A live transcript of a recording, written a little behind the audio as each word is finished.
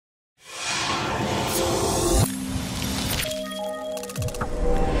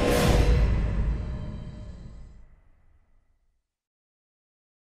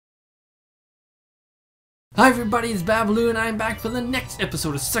Hi everybody, it's Babaloo and I'm back for the next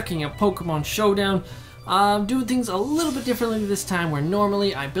episode of Sucking At Pokemon Showdown. I'm doing things a little bit differently this time, where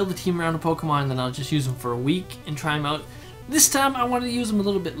normally I build a team around a Pokemon and then I'll just use them for a week and try them out. This time I wanted to use them a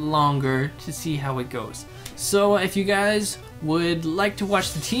little bit longer to see how it goes. So if you guys would like to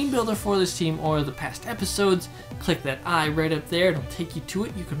watch the team builder for this team or the past episodes, click that I right up there. It'll take you to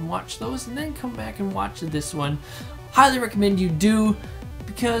it. You can watch those and then come back and watch this one. Highly recommend you do,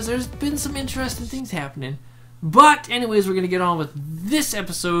 because there's been some interesting things happening. But anyways, we're going to get on with this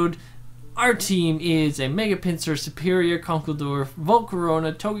episode. Our team is a Mega Pinsir, Superior, Conkeldurr,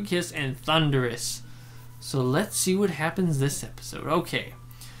 Volcarona, Togekiss, and Thundurus. So let's see what happens this episode. Okay,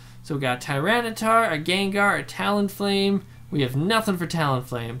 so we got a Tyranitar, a Gengar, a Talonflame. We have nothing for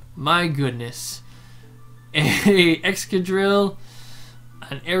Talonflame. My goodness. A Excadrill,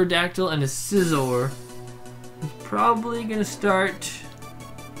 an Aerodactyl, and a Scizor. He's probably going to start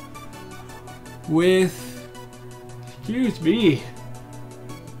with... Excuse me.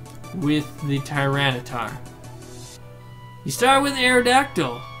 With the Tyranitar. You start with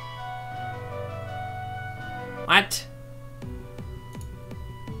Aerodactyl. What?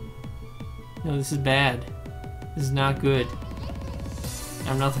 No, this is bad. This is not good. I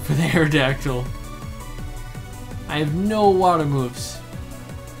have nothing for the Aerodactyl. I have no water moves.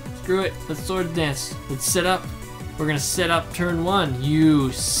 Screw it. Let's Sword Dance. Let's set up. We're gonna set up turn one.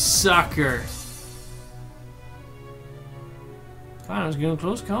 You sucker. I was going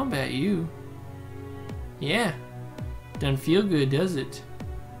close combat, you. Yeah. Doesn't feel good, does it?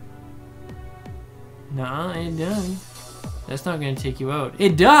 Nah, it doesn't. That's not going to take you out.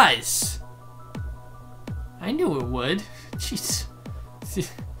 It does! I knew it would. Jeez.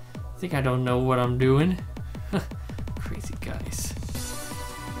 Think I don't know what I'm doing. Crazy guys.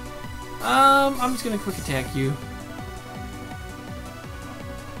 I'm just going to quick attack you.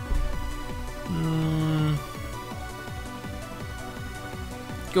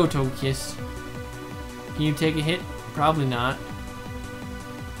 Go Togekiss. Can you take a hit? Probably not.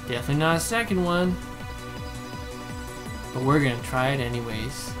 Definitely not a second one. But we're gonna try it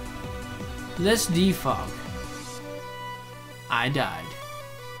anyways. Let's defog. I died.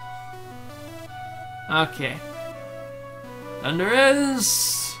 Okay.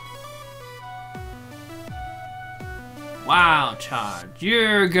 Thundurus! Wild Charge.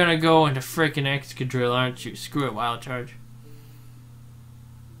 You're gonna go into frickin' Excadrill, aren't you? Screw it, Wild Charge.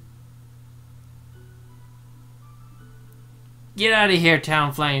 Get out of here,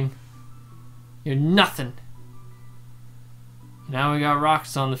 Talonflame. You're nothing. Now we got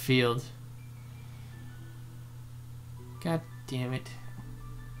rocks on the field. God damn it.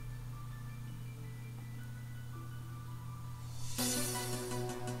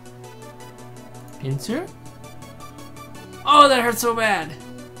 Pinsir? Oh, that hurts so bad.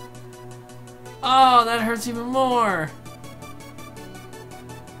 Oh, that hurts even more.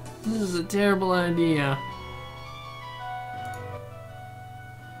 This is a terrible idea.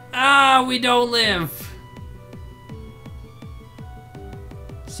 Ah, we don't live.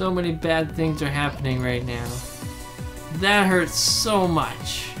 So many bad things are happening right now. That hurts so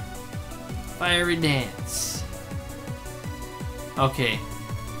much. Fiery Dance. Okay,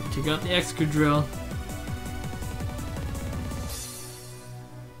 take out the Excadrill.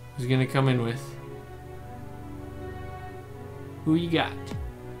 Who's gonna come in with? Who you got?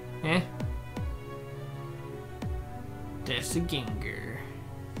 Eh? That's a Gengar.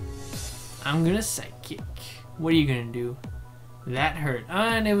 I'm gonna Psychic. What are you gonna do? That hurt.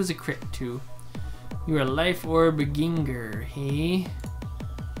 And it was a crit too. You're a Life Orb Gengar, hey?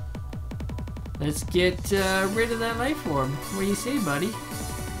 Let's get rid of that Life Orb. What do you say, buddy?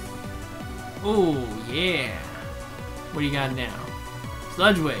 Oh, yeah. What do you got now?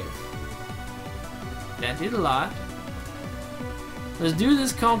 Sludge Wave. That did a lot. Let's do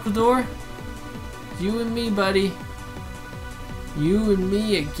this, Conkeldurr. You and me, buddy. You and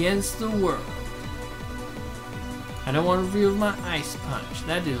me against the world. I don't want to reveal my Ice Punch.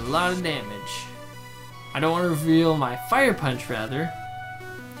 That did a lot of damage. I don't want to reveal my Fire Punch, rather.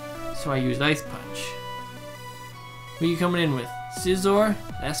 So I used Ice Punch. Who are you coming in with? Scizor?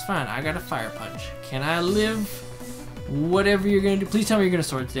 That's fine. I got a Fire Punch. Can I live? Whatever you're going to do. Please tell me you're going to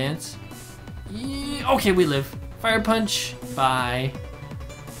Sword Dance. Yeah, okay, we live. Fire Punch. Bye.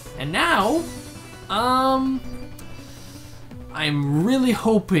 And now, I'm really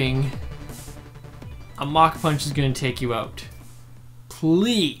hoping a Mach Punch is going to take you out.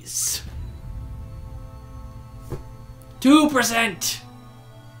 Please. 2%!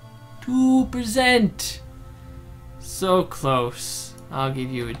 2%! So close. I'll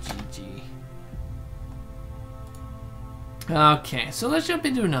give you a GG. Okay, so let's jump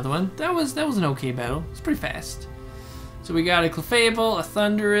into another one. That was an okay battle. It's pretty fast. So we got a Clefable, a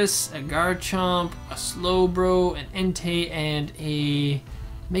Thundurus, a Garchomp, a Slowbro, an Entei, and a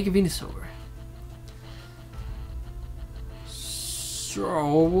Mega Venusaur. So,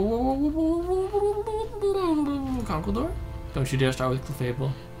 Conkeldurr? Don't you dare start with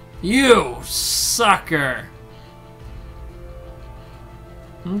Clefable. You sucker!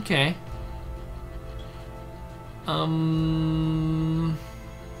 Okay.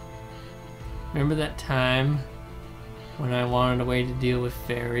 Remember that time when I wanted a way to deal with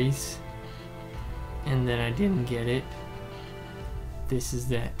fairies and then I didn't get it? This is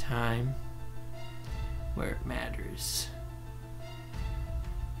that time where it matters.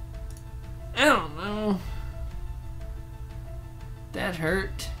 I don't know. That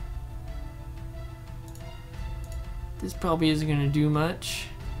hurt. This probably isn't gonna do much.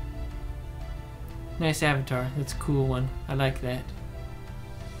 Nice avatar. That's a cool one. I like that.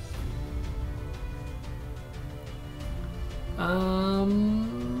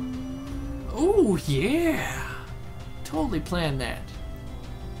 Oh yeah. Totally planned that.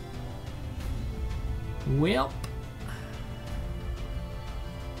 Welp.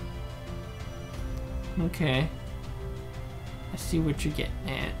 Okay. I see what you're getting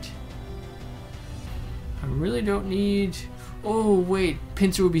at. I really don't need... Oh wait,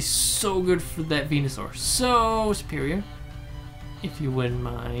 Pinsir would be so good for that Venusaur. So superior. If you wouldn't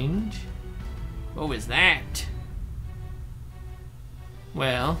mind. What was that?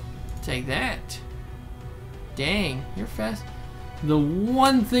 Well, take that. Dang, you're fast. The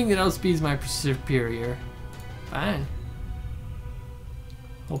one thing that outspeeds my superior. Fine.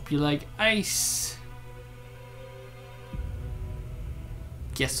 Hope you like ice.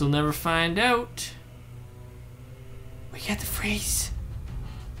 Guess we'll never find out. We get the freeze.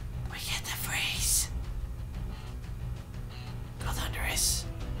 We get the freeze. Go Thundurus.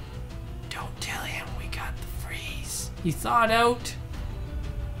 Don't tell him we got the freeze. He thawed out.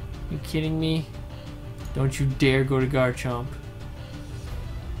 You kidding me? Don't you dare go to Garchomp.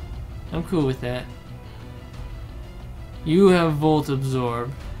 I'm cool with that. You have Volt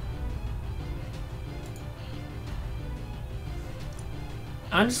Absorb.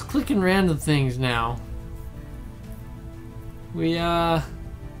 I'm just clicking random things now. We ain't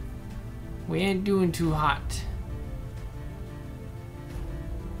doing too hot.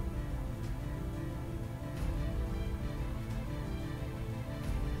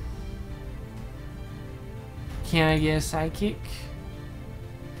 Can I get a Psychic?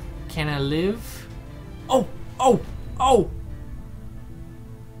 Can I live? Oh! Oh! Oh!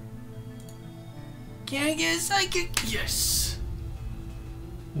 Can I get a Psychic? Yes!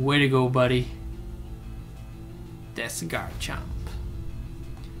 Way to go, buddy. That's a Garchomp.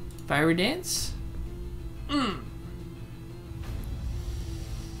 Fiery Dance?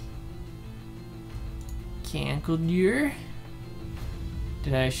 Conkeldurr?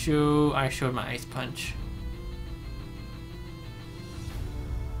 Did I show? I showed my Ice Punch.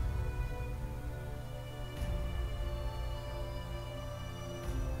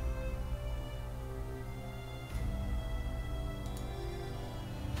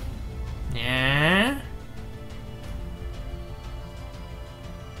 Yeah.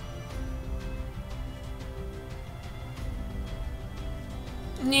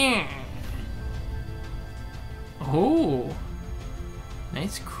 Yeah. Oh,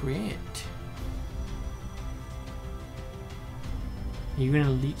 nice crit. Are you gonna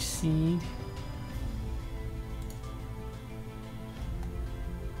Leech Seed?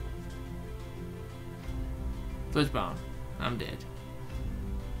 Fudge Bomb. I'm dead.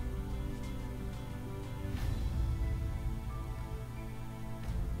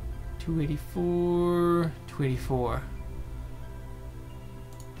 $284, $284.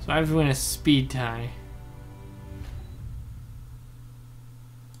 So I have to win a speed tie.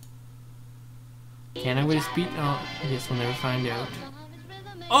 Can I win a speed? Oh, I guess we'll never find out.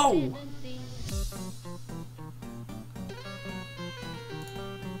 Oh!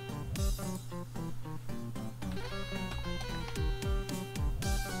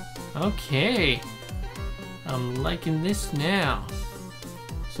 Okay. I'm liking this now.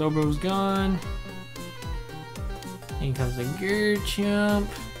 Slowbro's gone. In comes a Garchomp.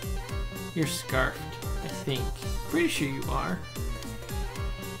 You're scarfed, I think. Pretty sure you are.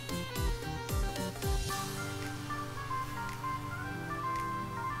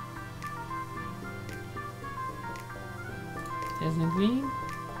 Desmond Green?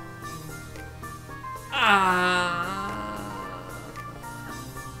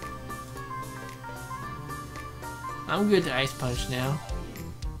 I'm good to Ice Punch now.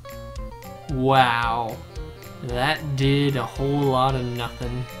 Wow. That did a whole lot of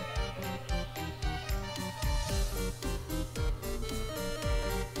nothing.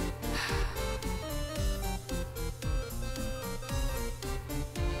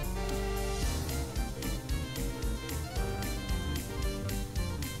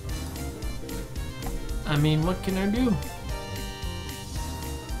 I mean, what can I do?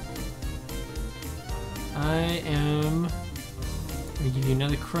 I am gonna give you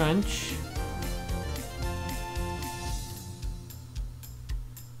another crunch.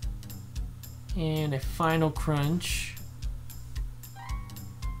 And a final crunch.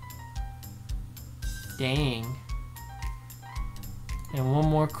 Dang. And one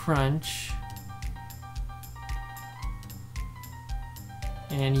more crunch.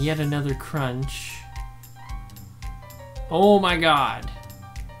 And yet another crunch. Oh my god.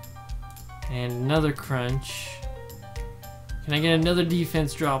 And another crunch. Can I get another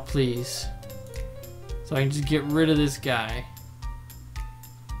defense drop, please? So I can just get rid of this guy.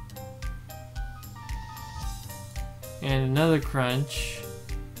 And another crunch.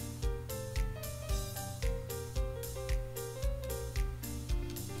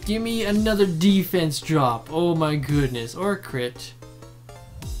 Give me another defense drop. Oh my goodness. Or a crit.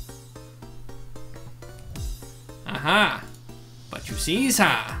 Aha! But you see,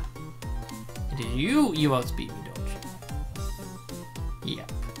 sir. It is you outspeed me, don't you?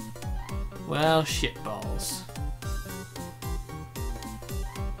 Yep. Well, shitballs.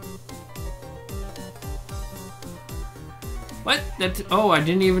 What? That? Oh, I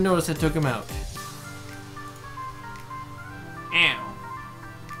didn't even notice I took him out. Ow.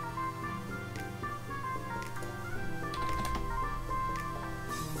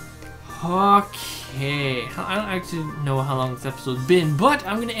 Okay. I don't actually know how long this episode's been, but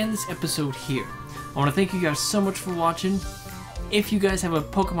I'm going to end this episode here. I want to thank you guys so much for watching. If you guys have a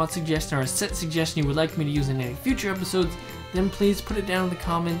Pokemon suggestion or a set suggestion you would like me to use in any future episodes, then please put it down in the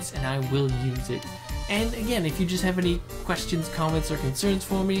comments and I will use it. And again, if you just have any questions, comments, or concerns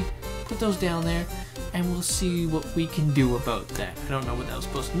for me, put those down there and we'll see what we can do about that. I don't know what that was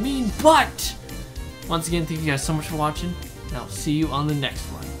supposed to mean, but once again, thank you guys so much for watching and I'll see you on the next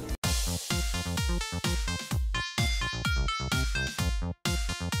one.